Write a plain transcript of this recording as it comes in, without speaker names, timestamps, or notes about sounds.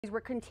We're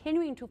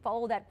continuing to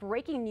follow that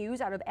breaking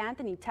news out of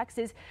Anthony,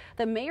 Texas.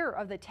 The mayor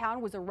of the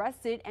town was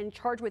arrested and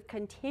charged with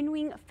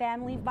continuing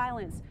family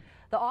violence.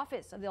 The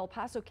office of the El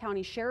Paso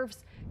County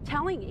Sheriff's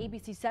telling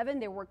ABC7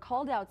 they were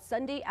called out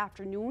Sunday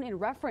afternoon in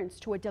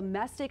reference to a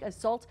domestic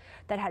assault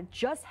that had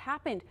just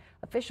happened.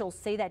 Officials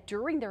say that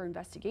during their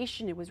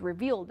investigation, it was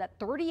revealed that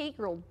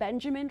 38-year-old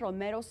Benjamin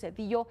Romero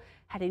Cedillo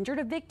had injured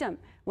a victim.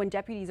 When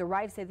deputies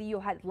arrived,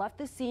 Cedillo had left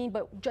the scene,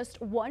 but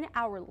just 1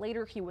 hour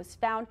later, he was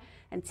found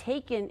and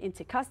taken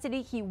into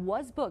custody. He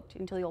was booked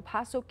into the El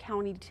Paso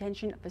County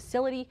Detention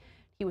Facility.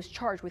 He was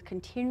charged with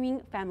continuing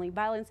family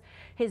violence.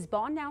 His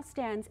bond now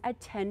stands at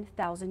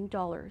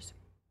 $10,000.